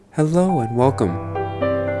Hello and welcome.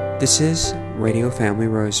 This is Radio Family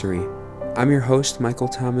Rosary. I'm your host, Michael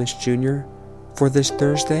Thomas Jr., for this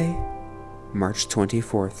Thursday, March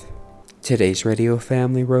 24th. Today's Radio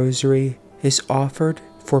Family Rosary is offered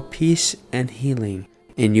for peace and healing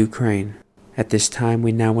in Ukraine. At this time,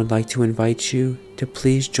 we now would like to invite you to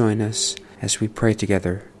please join us as we pray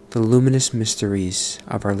together the luminous mysteries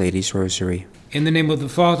of Our Lady's Rosary. In the name of the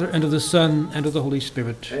Father, and of the Son, and of the Holy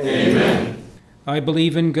Spirit. Amen. I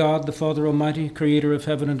believe in God, the Father Almighty, creator of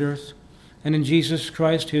heaven and earth, and in Jesus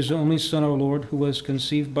Christ, his only Son, our Lord, who was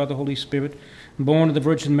conceived by the Holy Spirit, born of the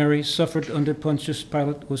Virgin Mary, suffered under Pontius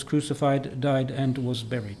Pilate, was crucified, died, and was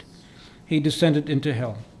buried. He descended into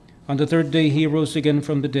hell. On the third day he arose again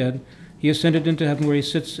from the dead. He ascended into heaven, where he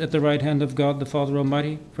sits at the right hand of God, the Father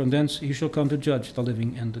Almighty. From thence he shall come to judge the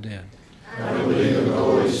living and the dead. I believe in the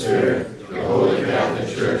Holy Spirit, the Holy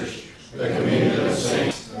Catholic Church, the communion of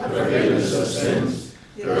saints, the forgiveness of sins,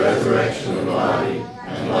 the resurrection of the body,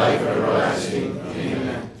 and life everlasting.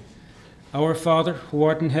 Amen. Our Father, who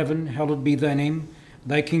art in heaven, hallowed be thy name.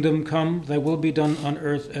 Thy kingdom come, thy will be done on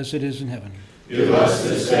earth as it is in heaven. Give us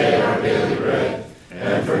this day our daily bread,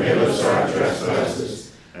 and forgive us our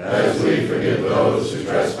trespasses, as we forgive those who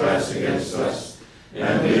trespass against us.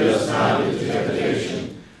 And lead us not into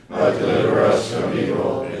temptation, but deliver us from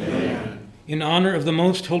evil. Amen. In honor of the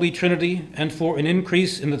most holy Trinity, and for an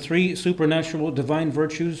increase in the three supernatural divine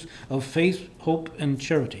virtues of faith, hope, and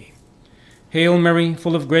charity. Hail Mary,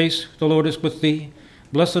 full of grace, the Lord is with thee.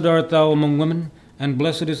 Blessed art thou among women, and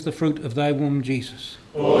blessed is the fruit of thy womb, Jesus.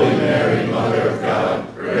 Holy Mary, Mother of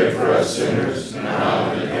God, pray for us sinners,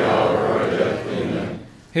 now and at the hour of our death. Amen.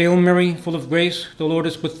 Hail Mary, full of grace, the Lord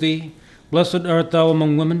is with thee. Blessed art thou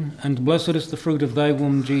among women, and blessed is the fruit of thy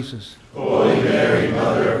womb, Jesus. Holy Mary,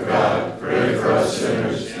 Mother of God, pray for us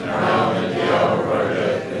sinners, now and at the hour of our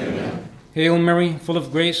death. Amen. Hail Mary, full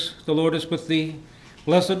of grace, the Lord is with thee.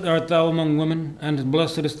 Blessed art thou among women, and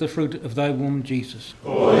blessed is the fruit of thy womb, Jesus.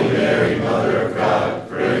 Holy Mary, Mother of God,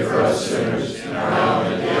 pray for us sinners, now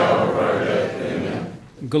and at the hour of our death. Amen.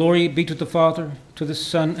 Glory be to the Father, to the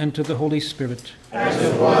Son, and to the Holy Spirit. As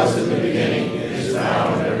it was in the beginning, is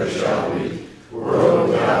now, and ever shall be, world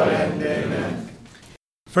without end. Amen.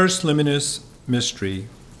 First luminous mystery,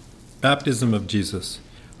 baptism of Jesus.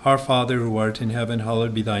 Our Father, who art in heaven,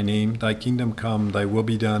 hallowed be thy name. Thy kingdom come, thy will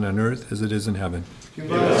be done on earth as it is in heaven.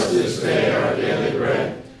 Give us this day our daily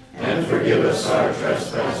bread, and forgive us our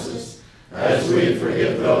trespasses, as we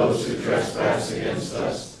forgive those who trespass against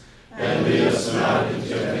us. And lead us not into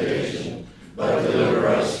temptation, but deliver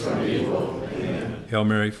us from evil. Amen. Hail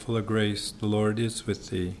Mary, full of grace, the Lord is with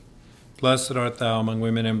thee. Blessed art thou among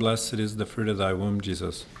women, and blessed is the fruit of thy womb,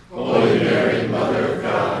 Jesus. Holy Mary, Mother of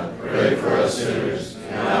God, pray for us sinners,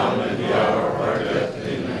 now and at the hour of our death.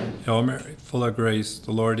 Amen. Hail Mary, full of grace,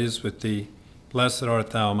 the Lord is with thee. Blessed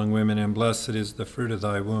art thou among women, and blessed is the fruit of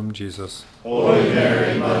thy womb, Jesus. Holy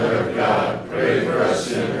Mary, Mother of God, pray for us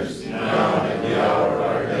sinners, now and at the hour of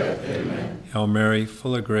our death. Amen. Hail Mary,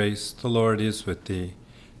 full of grace, the Lord is with thee.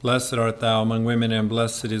 Blessed art thou among women, and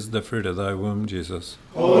blessed is the fruit of thy womb, Jesus.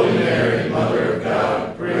 Holy Mary, Mother of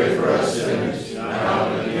God, pray for us sinners, now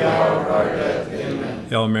and at the hour of our death. Amen.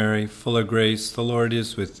 Hail Mary, full of grace, the Lord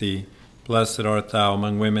is with thee. Blessed art thou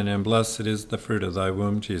among women, and blessed is the fruit of thy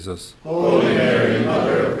womb, Jesus. Holy Mary,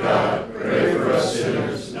 Mother of God, pray for us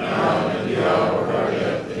sinners, now and at the hour of our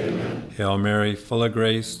death. Amen. Hail Mary, full of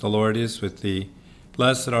grace, the Lord is with thee.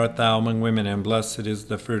 Blessed art thou among women, and blessed is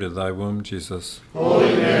the fruit of thy womb, Jesus.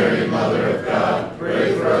 Holy Mary, Mother of God,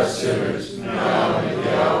 pray for us sinners, now and at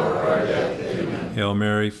the hour of our death. Amen. Hail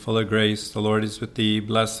Mary, full of grace, the Lord is with thee.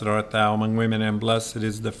 Blessed art thou among women, and blessed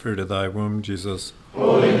is the fruit of thy womb, Jesus.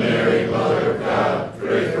 Holy Mary, Mother of God,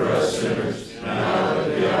 pray for us sinners, now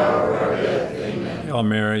and at the hour of our death. Amen. Hail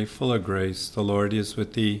Mary, full of grace, the Lord is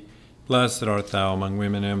with thee. Blessed art thou among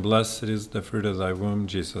women, and blessed is the fruit of thy womb,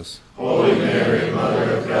 Jesus. Holy Mary,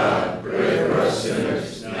 Mother of God, pray for us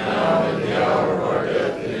sinners, now and at the hour of our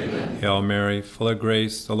death. Amen. Hail Mary, full of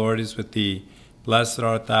grace, the Lord is with thee. Blessed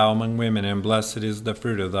art thou among women, and blessed is the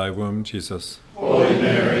fruit of thy womb, Jesus. Holy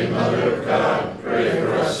Mary, Mother of God, pray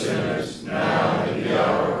for us sinners, now and at the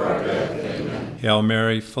hour of our death. Amen. Hail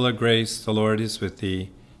Mary, full of grace, the Lord is with thee.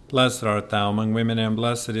 Blessed art thou among women, and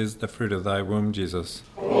blessed is the fruit of thy womb, Jesus.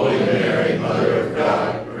 Holy Mary, Mother of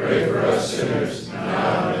God, pray for us sinners,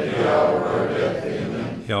 now and at the hour of our death.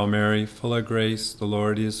 Amen. Hail Mary, full of grace, the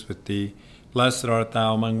Lord is with thee. Blessed art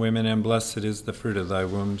thou among women, and blessed is the fruit of thy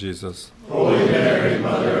womb, Jesus. Holy Mary,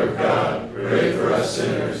 Mother of God, pray for us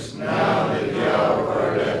sinners, now and at the hour of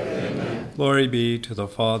our death. Amen. Glory be to the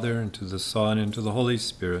Father, and to the Son, and to the Holy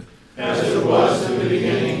Spirit. As it was in the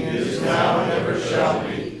beginning, is now, and ever shall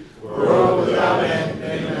be,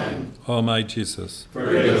 O my Jesus,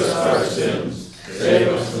 forgive us our sins, save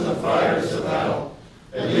us from the fires of hell,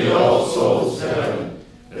 and lead all souls to heaven,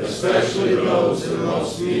 especially those in the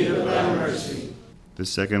most need of thy mercy. The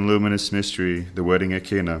second luminous mystery, the wedding at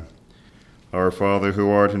Cana. Our Father, who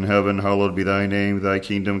art in heaven, hallowed be thy name. Thy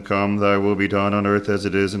kingdom come, thy will be done on earth as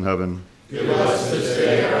it is in heaven. Give us this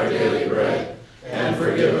day our daily bread, and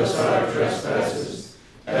forgive us our trespasses,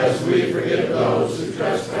 as we forgive those who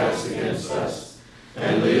trespass against us.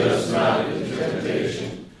 And lead us not into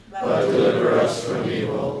temptation, but deliver us from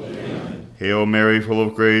evil. Amen. Hail Mary, full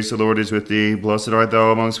of grace, the Lord is with thee. Blessed art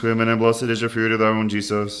thou amongst women, and blessed is the fruit of thy womb,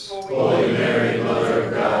 Jesus. Holy Mary, Mother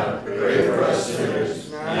of God, pray for us sinners,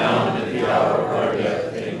 now and at the hour of our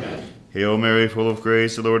death. Amen. Hail Mary, full of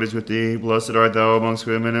grace, the Lord is with thee. Blessed art thou amongst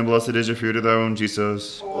women, and blessed is the fruit of thy womb,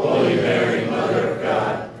 Jesus. Holy Mary, Mother of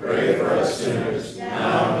God, pray for us sinners,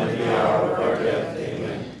 now and at the hour of our death.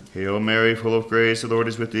 Amen. Hail Mary, full of grace, the Lord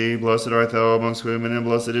is with thee. Blessed art thou amongst women, and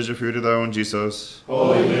blessed is the fruit of thy womb, Jesus.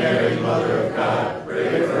 Holy Mary, Mother of God,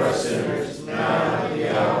 pray for us sinners, now and at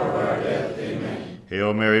the hour of our death. Amen.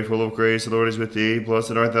 Hail Mary, full of grace, the Lord is with thee.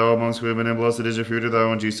 Blessed art thou amongst women, and blessed is the fruit of thy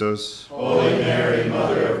womb, Jesus. Holy Mary,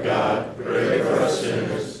 Mother of God, pray for us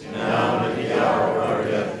sinners, now and at the hour of our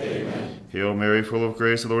death. Amen. Hail Mary, full of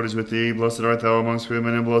grace, the Lord is with thee. Blessed art thou amongst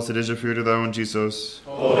women, and blessed is the fruit of thy womb, Jesus.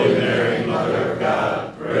 Holy Mary, Mother of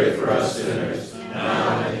God, pray for us sinners,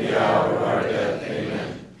 now and at the hour of our death.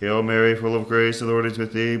 Amen. Hail Mary, full of grace, the Lord is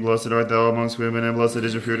with thee. Blessed art thou amongst women, and blessed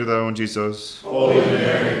is the fruit of thy womb, Jesus. Holy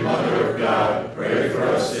Mary, Mother of God, pray for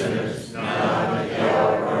us sinners, now and at the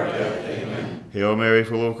hour of our death. Amen. Hail Mary,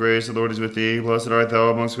 full of grace, the Lord is with thee. Blessed art thou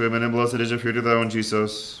amongst women, and blessed is the fruit of thy womb,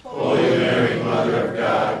 Jesus. Holy Mary, Mother of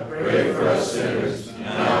God, pray for us sinners,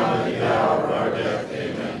 now and at the hour of our death.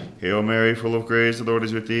 Amen. Hail Mary, full of grace, the Lord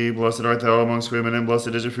is with thee. Blessed art thou amongst women, and blessed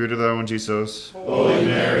is the fruit of thy womb, Jesus. Holy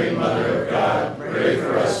Mary, Mother of God, pray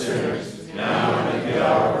for us sinners, now and at the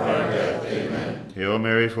hour of our death. Amen. Hail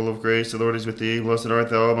Mary, full of grace, the Lord is with thee. Blessed art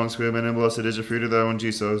thou amongst women, and blessed is the fruit of thy womb,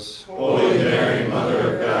 Jesus. Holy Mary,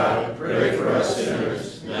 Mother of God, pray for us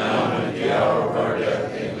sinners, now and at the hour of our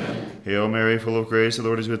death. Amen. Hail Mary, full of grace, the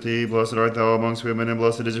Lord is with thee. Blessed art thou amongst women, and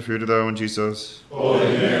blessed is the fruit of thy womb, Jesus.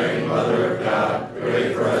 Holy Mary, Mother of God,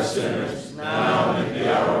 pray for us sinners, now and at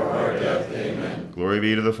the hour of our death. Amen. Glory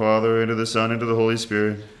be to the Father, and to the Son, and to the Holy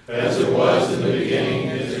Spirit. As it was in the beginning,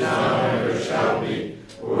 is now, and ever shall be,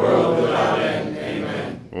 world without end.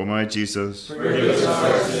 Amen. O my Jesus, Forgive us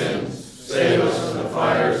our sins, save us from the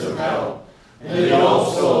fires of hell, and lead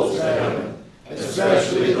all souls to heaven,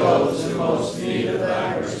 especially those in most need of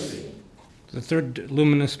thy mercy. The third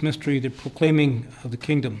luminous mystery, the proclaiming of the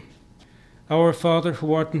kingdom. Our Father,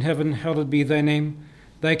 who art in heaven, hallowed be thy name.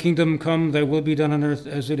 Thy kingdom come, thy will be done on earth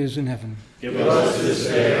as it is in heaven. Give us this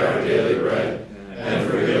day our daily bread, and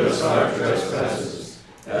forgive us our trespasses,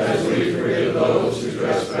 as we forgive those who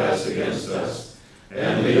trespass against us.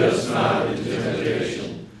 And lead us not into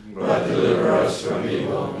temptation, but deliver us from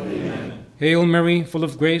evil. Amen. Hail Mary, full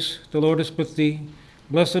of grace, the Lord is with thee.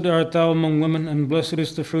 Blessed art thou among women, and blessed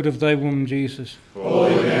is the fruit of thy womb, Jesus.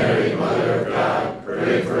 Holy Mary, Mother of God,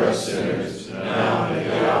 pray for us sinners, now and at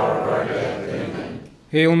the hour of our death. Amen.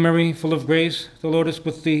 Hail Mary, full of grace, the Lord is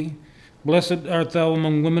with thee. Blessed art thou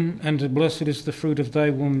among women, and blessed is the fruit of thy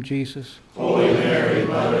womb, Jesus. Holy Mary,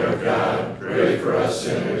 Mother of God, pray for us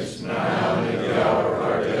sinners, now and at the hour of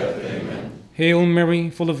our death. Amen. Hail Mary,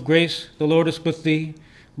 full of grace, the Lord is with thee.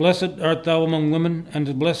 Blessed art thou among women,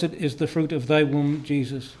 and blessed is the fruit of thy womb,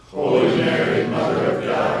 Jesus. Holy Mary, Mother of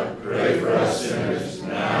God, pray for us sinners,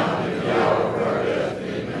 now and at the hour of our death.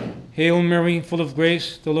 Amen. Hail Mary, full of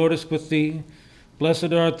grace, the Lord is with thee.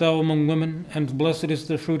 Blessed art thou among women, and blessed is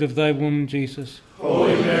the fruit of thy womb, Jesus.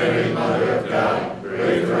 Holy Mary, Mother of God,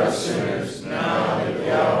 pray for us sinners, now and at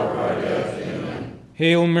the hour of our death. Amen.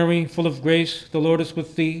 Hail Mary, full of grace, the Lord is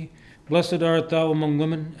with thee. Blessed art thou among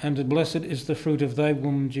women, and blessed is the fruit of thy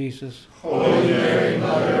womb, Jesus. Holy Mary,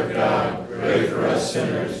 Mother of God, pray for us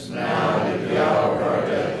sinners, now and at the hour of our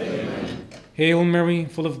death. Amen. Hail Mary,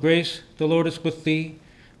 full of grace, the Lord is with thee.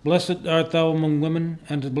 Blessed art thou among women,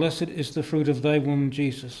 and blessed is the fruit of thy womb,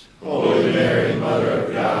 Jesus. Holy Mary, Mother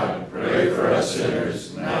of God, pray for us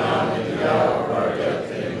sinners, now and at the hour of our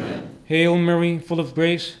death. Amen. Hail Mary, full of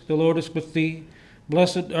grace, the Lord is with thee.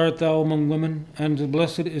 Blessed art thou among women, and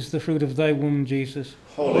blessed is the fruit of thy womb, Jesus.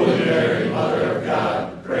 Holy Mary, Mother of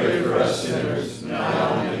God, pray for us sinners,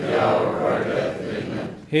 now and at the hour of our death.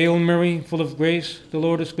 Amen. Hail Mary, full of grace, the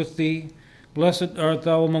Lord is with thee. Blessed art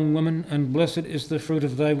thou among women, and blessed is the fruit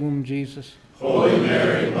of thy womb, Jesus. Holy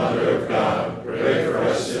Mary, Mother of God, pray for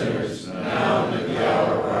us sinners, now and at the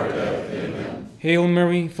hour of our death. Amen. Hail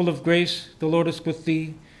Mary, full of grace, the Lord is with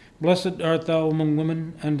thee. Blessed art thou among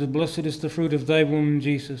women, and blessed is the fruit of thy womb,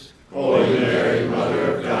 Jesus. Holy Mary,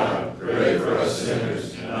 Mother of God, pray for us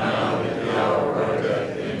sinners, now and at the hour of our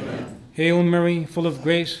death. Amen. Hail Mary, full of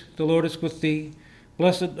grace, the Lord is with thee.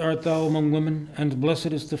 Blessed art thou among women, and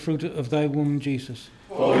blessed is the fruit of thy womb, Jesus.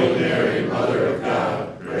 Holy Mary, Mother of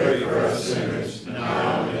God, pray for us sinners,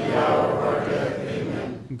 now and at the hour of our death.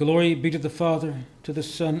 Amen. Glory be to the Father, to the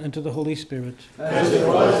Son, and to the Holy Spirit. As it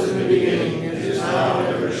was in the beginning, it is now,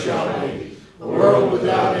 and ever shall be, a world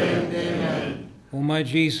without end. Amen. O my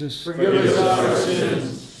Jesus, Forgive us our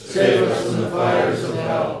sins, save us from the fires of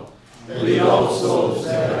hell, and lead all souls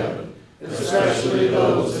to heaven, especially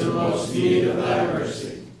those in most need of thy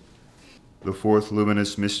mercy. The fourth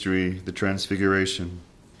luminous mystery, the Transfiguration.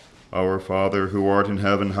 Our Father, who art in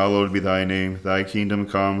heaven, hallowed be thy name. Thy kingdom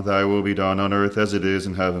come, thy will be done on earth as it is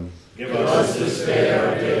in heaven. Give us this day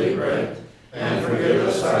our daily bread, and forgive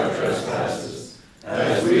us our trespasses,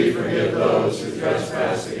 as we forgive those who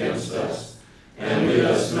trespass against us. And lead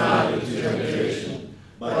us not into temptation,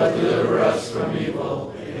 but deliver us from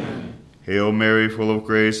evil. Amen. Hail Mary, full of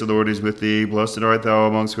grace, the Lord is with thee. Blessed art thou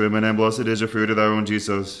amongst women, and blessed is the fruit of thy womb,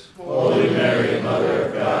 Jesus. Holy Mary, Mother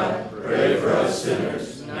of God, pray for us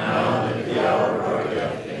sinners, now and at the hour of our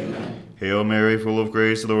death. Amen. Hail Mary, full of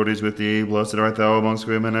grace, the Lord is with thee. Blessed art thou amongst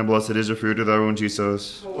women, and blessed is the fruit of thy womb,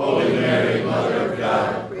 Jesus. Holy Mary, Mother of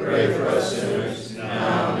God, pray for us sinners,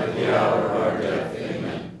 now and at the hour of our death.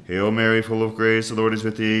 Amen. Hail Mary, full of grace, the Lord is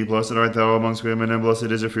with thee. Blessed art thou amongst women, and blessed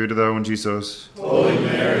is the fruit of thy womb, Jesus. Holy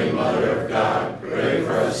Mary, Mother of God, pray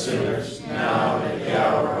for us sinners, now and at the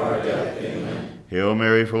hour of our death. Amen. Hail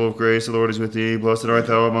Mary, full of grace, the Lord is with thee. Blessed art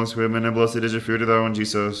thou amongst women, and blessed is the fruit of thy womb,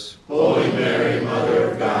 Jesus. Holy Mary,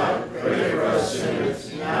 Mother of God, pray for us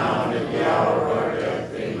sinners, now and at the hour of our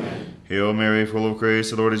death. Amen. Hail Mary, full of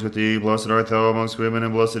grace, the Lord is with thee. Blessed art thou amongst women,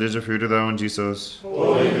 and blessed is the fruit of thy womb, Jesus.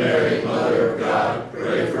 Holy Mary, Mother of God,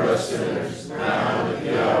 pray for us sinners, now and at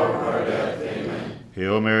the hour of our death. Amen.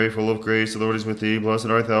 Hail Mary, full of grace, the Lord is with thee. Blessed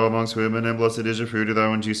art thou amongst women, and blessed is the fruit of thy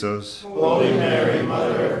womb, Jesus. Holy Mary,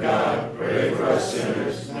 Mother of God, pray for us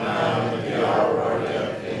sinners, now and at the hour of our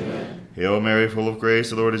death. Amen. Hail Mary, full of grace,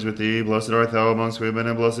 the Lord is with thee. Blessed art thou amongst women,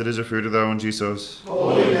 and blessed is the fruit of thy womb, Jesus.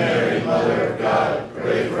 Holy Mary, Mother of God,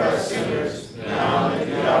 pray for us sinners, now and at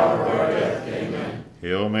the hour of our death. Amen.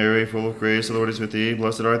 Hail Mary, full of grace, the Lord is with thee.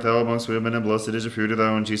 Blessed art thou amongst women, and blessed is the fruit of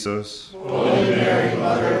thy womb, Jesus. Holy Mary,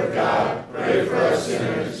 Mother of God, pray for us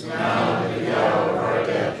sinners, now and at the hour of our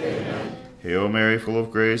death. Amen. Hail Mary, full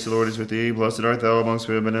of grace, the Lord is with thee. Blessed art thou amongst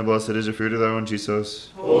women, and blessed is the fruit of thy womb, Jesus.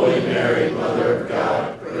 Holy Mary, Mother of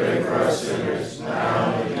God, pray for us sinners,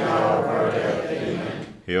 now and at the hour of our death. Amen.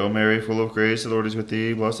 Hail Mary, full of grace, the Lord is with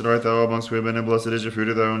thee. Blessed art thou amongst women, and blessed is the fruit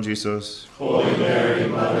of thy womb, Jesus. Holy Mary,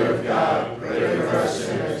 Mother of God, pray for us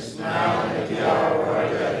sinners, now and at the hour of our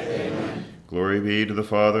death. Amen. Glory be to the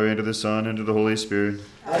Father, and to the Son, and to the Holy Spirit.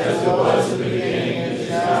 As it was in the beginning, it is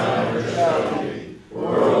now, and ever shall be,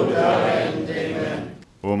 world without end. Amen.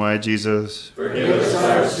 O my Jesus, Forgive us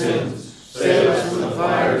our sins, save us from the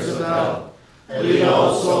fires of hell, and lead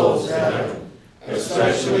all souls to heaven,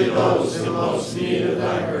 especially those in most need of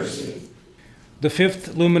thy mercy. The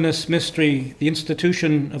fifth luminous mystery, the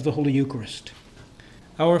institution of the Holy Eucharist.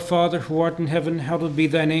 Our Father, who art in heaven, hallowed be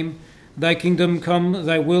thy name. Thy kingdom come,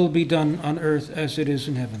 thy will be done on earth as it is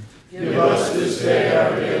in heaven. Give us this day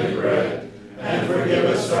our daily bread, and forgive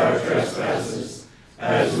us our trespasses,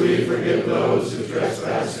 as we forgive those who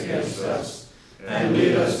trespass against us. And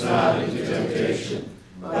lead us not into temptation,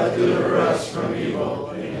 but deliver us from evil.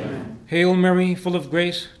 Amen. Hail Mary, full of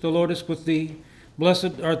grace, the Lord is with thee.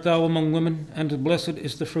 Blessed art thou among women, and blessed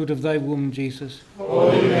is the fruit of thy womb, Jesus.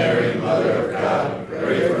 Holy Mary, Mother of God,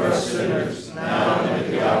 pray for us sinners, now and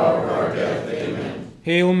at the hour of our death. Amen.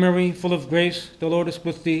 Hail Mary, full of grace, the Lord is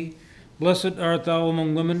with thee. Blessed art thou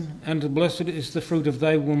among women, and blessed is the fruit of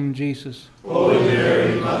thy womb, Jesus. Holy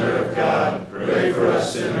Mary, Mother of God, pray for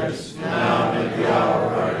us sinners, now and at the hour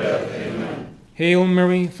of our death. Amen. Hail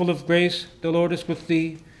Mary, full of grace, the Lord is with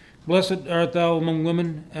thee. Blessed art thou among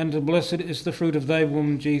women, and blessed is the fruit of thy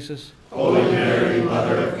womb, Jesus. Holy Mary,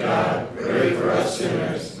 Mother of God, pray for us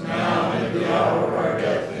sinners, now and at the hour of our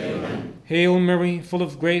death. Amen. Hail Mary, full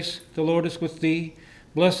of grace, the Lord is with thee.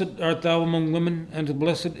 Blessed art thou among women, and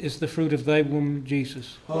blessed is the fruit of thy womb,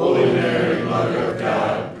 Jesus. Holy Mary, Mother of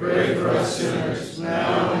God, pray for us sinners,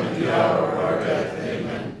 now and at the hour of our death.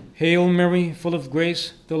 Amen. Hail Mary, full of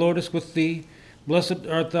grace, the Lord is with thee. Blessed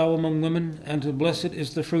art thou among women, and blessed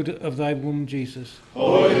is the fruit of thy womb, Jesus.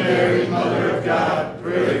 Holy Mary, Mother of God,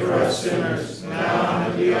 pray for us sinners, now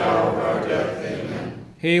and at the hour of our death. Amen.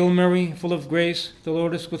 Hail Mary, full of grace, the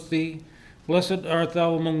Lord is with thee. Blessed art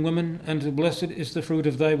thou among women, and blessed is the fruit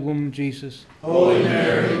of thy womb, Jesus. Holy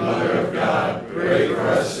Mary, Mother of God, pray for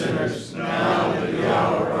us sinners, now and at the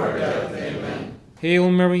hour of our death. Amen.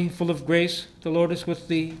 Hail Mary, full of grace, the Lord is with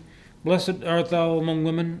thee. Blessed art thou among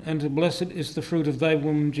women, and blessed is the fruit of thy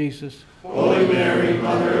womb, Jesus. Holy Mary,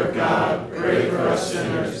 Mother of God, pray for us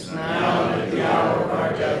sinners, now and at the hour of our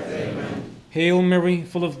death. Amen. Hail Mary,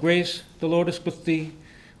 full of grace, the Lord is with thee.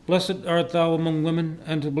 Blessed art thou among women,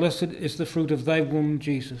 and blessed is the fruit of thy womb,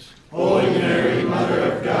 Jesus. Holy Mary,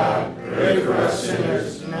 Mother of God, pray for us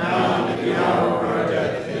sinners, now and at the hour of our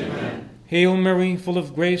death. Amen. Hail Mary, full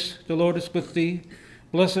of grace, the Lord is with thee.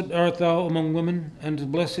 Blessed art thou among women,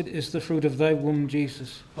 and blessed is the fruit of thy womb,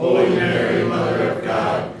 Jesus. Holy Mary, Mother of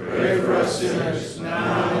God, pray for us sinners,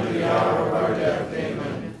 now and at the hour of our death.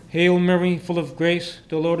 Amen. Hail Mary, full of grace,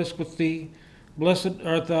 the Lord is with thee. Blessed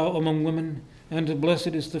art thou among women, and blessed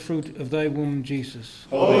is the fruit of thy womb, Jesus.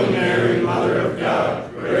 Holy Mary, Mother of God,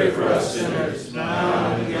 pray for us sinners,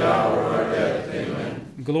 now and at the hour of our death.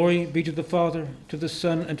 Amen. Glory be to the Father, to the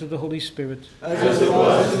Son, and to the Holy Spirit. As it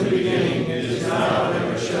was in the beginning, is now, and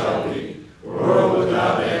ever shall be, world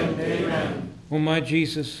without end. Amen. O my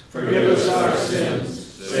Jesus, Forgive us our sins,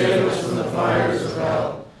 save us from the fires of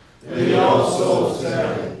hell, lead all souls to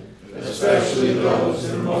heaven, especially those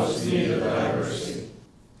in most need of thy mercy.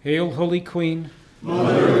 Hail, Holy Queen,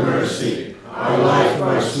 Mother of mercy, our life,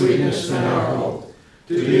 our sweetness, and our hope.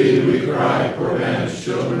 To thee do we cry, poor banished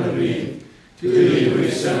children of Eve. To thee do we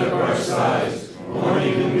send up our sighs,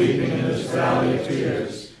 mourning and weeping in this valley of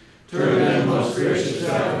tears. Turn then, most gracious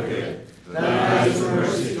Advocate, thine eyes of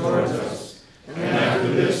mercy towards us, and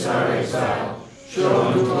after this our exile, show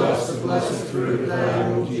unto us the blessed fruit of thy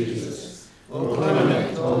womb, Jesus. O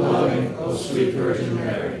clement, O loving, O sweet Virgin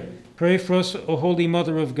Mary, pray for us, O Holy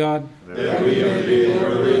Mother of God. that we may be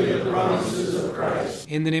worthy of the promises of Christ.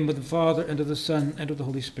 In the name of the Father, and of the Son, and of the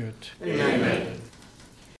Holy Spirit. Amen.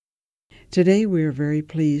 Today we are very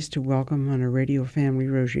pleased to welcome on our Radio Family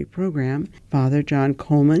Rosary program Father John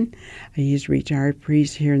Coleman. He's a retired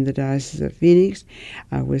priest here in the Diocese of Phoenix,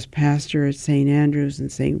 was pastor at St. Andrews and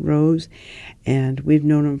St. Rose, and we've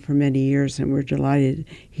known him for many years, and we're delighted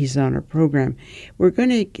he's on our program. We're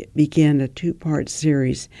going to begin a two-part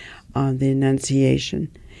series on the Annunciation.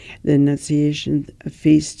 The Annunciation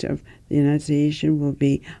Feast of the Annunciation will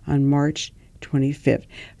be on March 25th.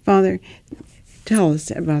 Father, tell us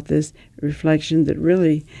about this reflection that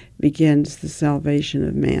really begins the salvation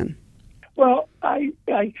of man. Well,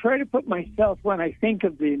 I try to put myself, when I think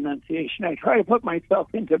of the Annunciation, I try to put myself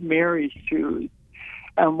into Mary's shoes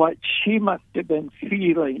and what she must have been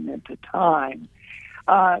feeling at the time.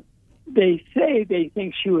 They say they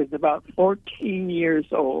think she was about 14 years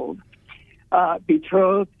old,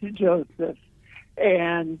 betrothed to Joseph,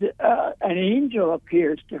 and an angel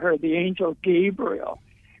appears to her, the angel Gabriel,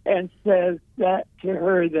 and says that to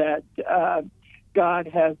her that God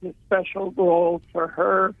has a special role for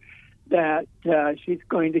her, that she's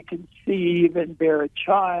going to conceive and bear a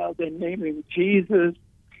child and name him Jesus,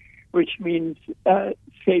 which means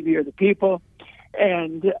Savior of the people.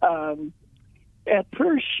 And at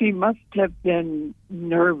first she must have been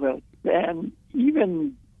nervous and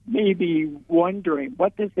even maybe wondering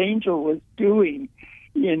what this angel was doing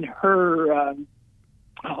in her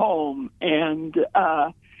home and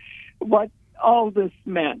what all this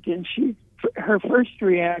meant. And her first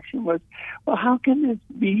reaction was, well, how can this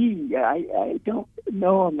be? I don't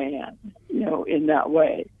know a man, in that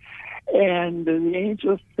way. And the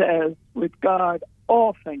angel says, with God,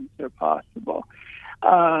 all things are possible.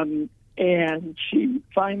 And she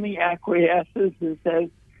finally acquiesces and says,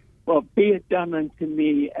 well, be it done unto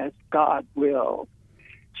me as God wills.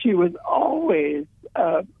 She was always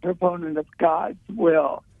a proponent of God's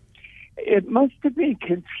will. It must have been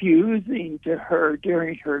confusing to her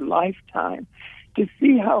during her lifetime to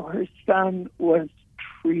see how her son was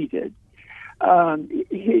treated.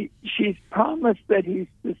 She's promised that he's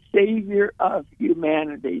the savior of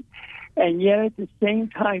humanity, and yet at the same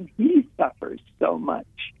time he suffers so much.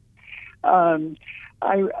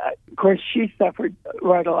 Of course, she suffered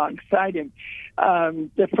right alongside him.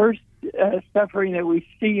 The first suffering that we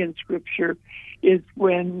see in Scripture is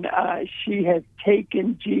when she has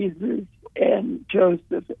taken Jesus, and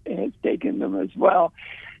Joseph has taken them as well,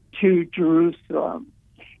 to Jerusalem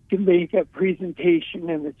to make a presentation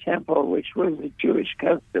in the temple, which was a Jewish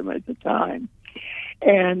custom at the time.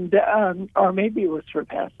 And, or maybe it was for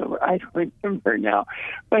Passover, I don't remember now.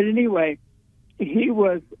 But anyway, he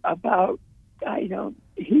was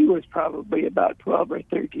probably about 12 or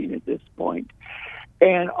 13 at this point.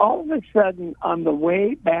 And all of a sudden, on the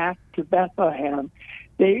way back to Bethlehem,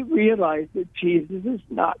 they realize that Jesus is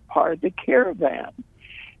not part of the caravan.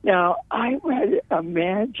 Now, I would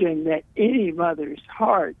imagine that any mother's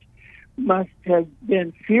heart must have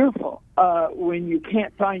been fearful when you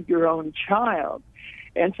can't find your own child.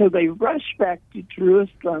 And so they rush back to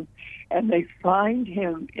Jerusalem, and they find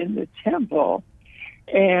him in the temple.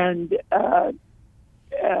 And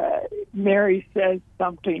Mary says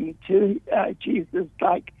something to Jesus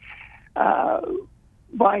like,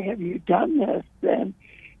 why have you done this? And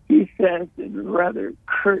he says in a rather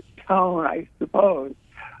curt tone, I suppose,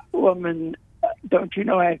 woman, don't you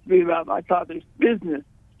know I have to be about my Father's business?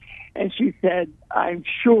 And she said, I'm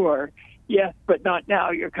sure, yes, but not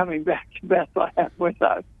now. You're coming back to Bethlehem with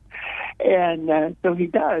us. And so he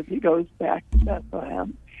does. He goes back to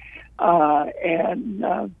Bethlehem. And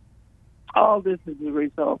all this is a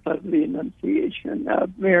result of the Annunciation,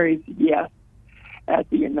 of Mary's yes at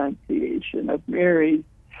the Annunciation, of Mary's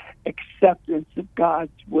acceptance of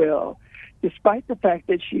God's will, despite the fact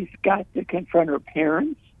that she's got to confront her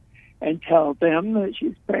parents and tell them that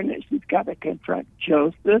she's pregnant. She's got to confront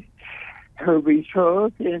Joseph, her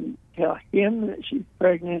betrothed, and tell him that she's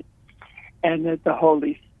pregnant and that the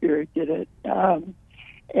Holy Spirit did it. And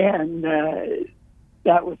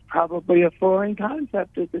that was probably a foreign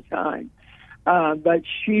concept at the time. But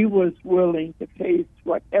she was willing to face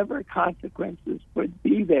whatever consequences would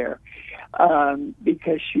be there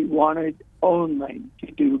because she wanted only to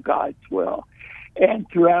do God's will. And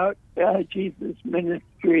throughout Jesus'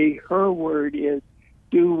 ministry, her word is,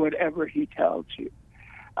 do whatever he tells you.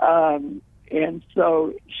 And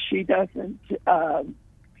so she doesn't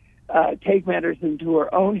take matters into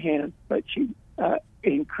her own hands, but she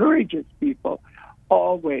encourages people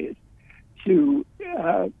always to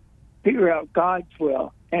figure out God's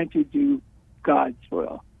will and to do God's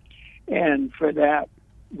will. And for that,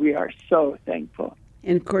 we are so thankful.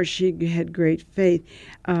 And of course, she had great faith.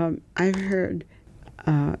 I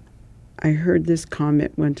heard this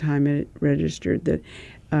comment one time, and it registered that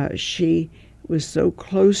she was so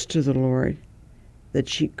close to the Lord that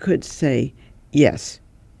she could say yes.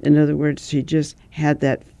 In other words, she just had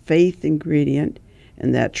that faith ingredient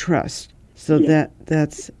and that trust. So yes.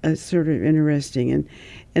 That's sort of interesting.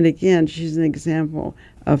 And again, she's an example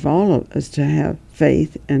of all of us to have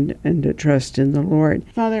faith and to trust in the Lord.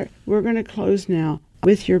 Father, we're going to close now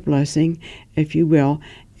with your blessing, if you will.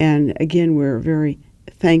 And again, we're very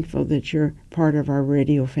thankful that you're part of our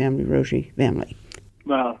Radio Family Rosary family.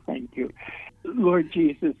 Well, thank you. Lord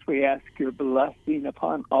Jesus, we ask your blessing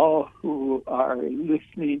upon all who are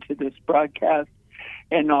listening to this broadcast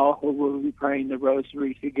and all who will be praying the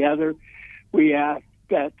rosary together. We ask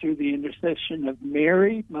that through the intercession of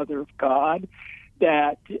Mary, Mother of God,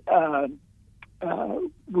 that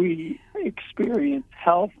we experience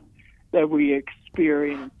health, that we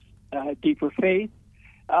experience deeper faith,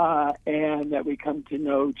 and that we come to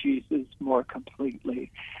know Jesus more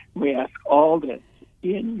completely. We ask all this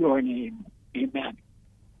in your name. Amen.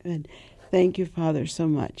 Good. Thank you, Father, so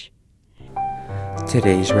much.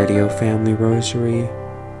 Today's Radio Family Rosary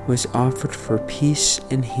was offered for peace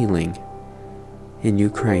and healing in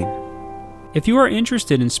Ukraine. If you are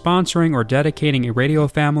interested in sponsoring or dedicating a Radio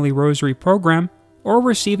Family Rosary program or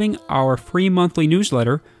receiving our free monthly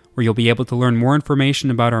newsletter where you'll be able to learn more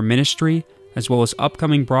information about our ministry as well as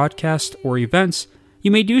upcoming broadcasts or events,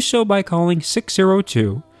 you may do so by calling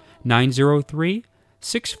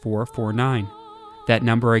 602-903-6449. That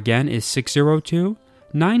number again is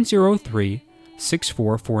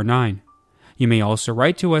 602-903-6449. You may also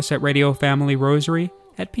write to us at Radio Family Rosary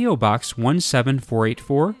at P.O. Box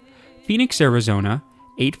 17484, Phoenix, Arizona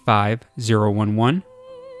 85011,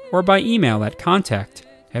 or by email at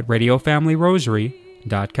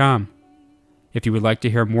contact@radiofamilyrosary.com. If you would like to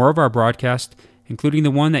hear more of our broadcast, including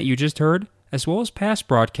the one that you just heard, as well as past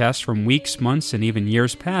broadcasts from weeks, months, and even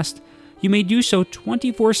years past, you may do so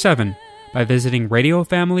 24/7 by visiting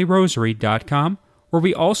radiofamilyrosary.com, where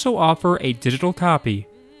we also offer a digital copy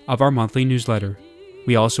of our monthly newsletter.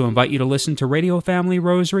 We also invite you to listen to Radio Family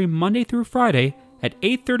Rosary Monday through Friday at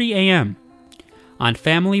 8:30 a.m. on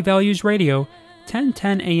Family Values Radio,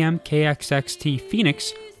 1010 a.m. KXXT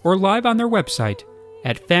Phoenix, or live on their website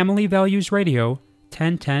at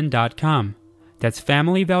familyvaluesradio1010.com. That's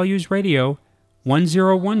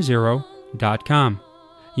familyvaluesradio1010.com.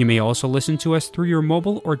 You may also listen to us through your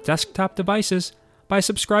mobile or desktop devices by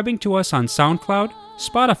subscribing to us on SoundCloud,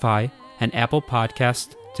 Spotify, and Apple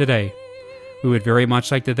Podcasts today. We would very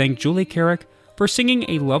much like to thank Julie Carrick for singing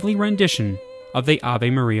a lovely rendition of the Ave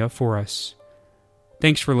Maria for us.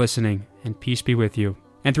 Thanks for listening, and peace be with you.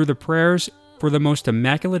 And through the prayers for the most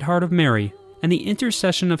Immaculate Heart of Mary and the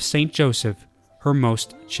intercession of Saint Joseph, her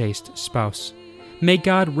most chaste spouse, May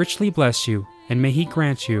God richly bless you, and may He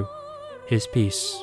grant you His peace.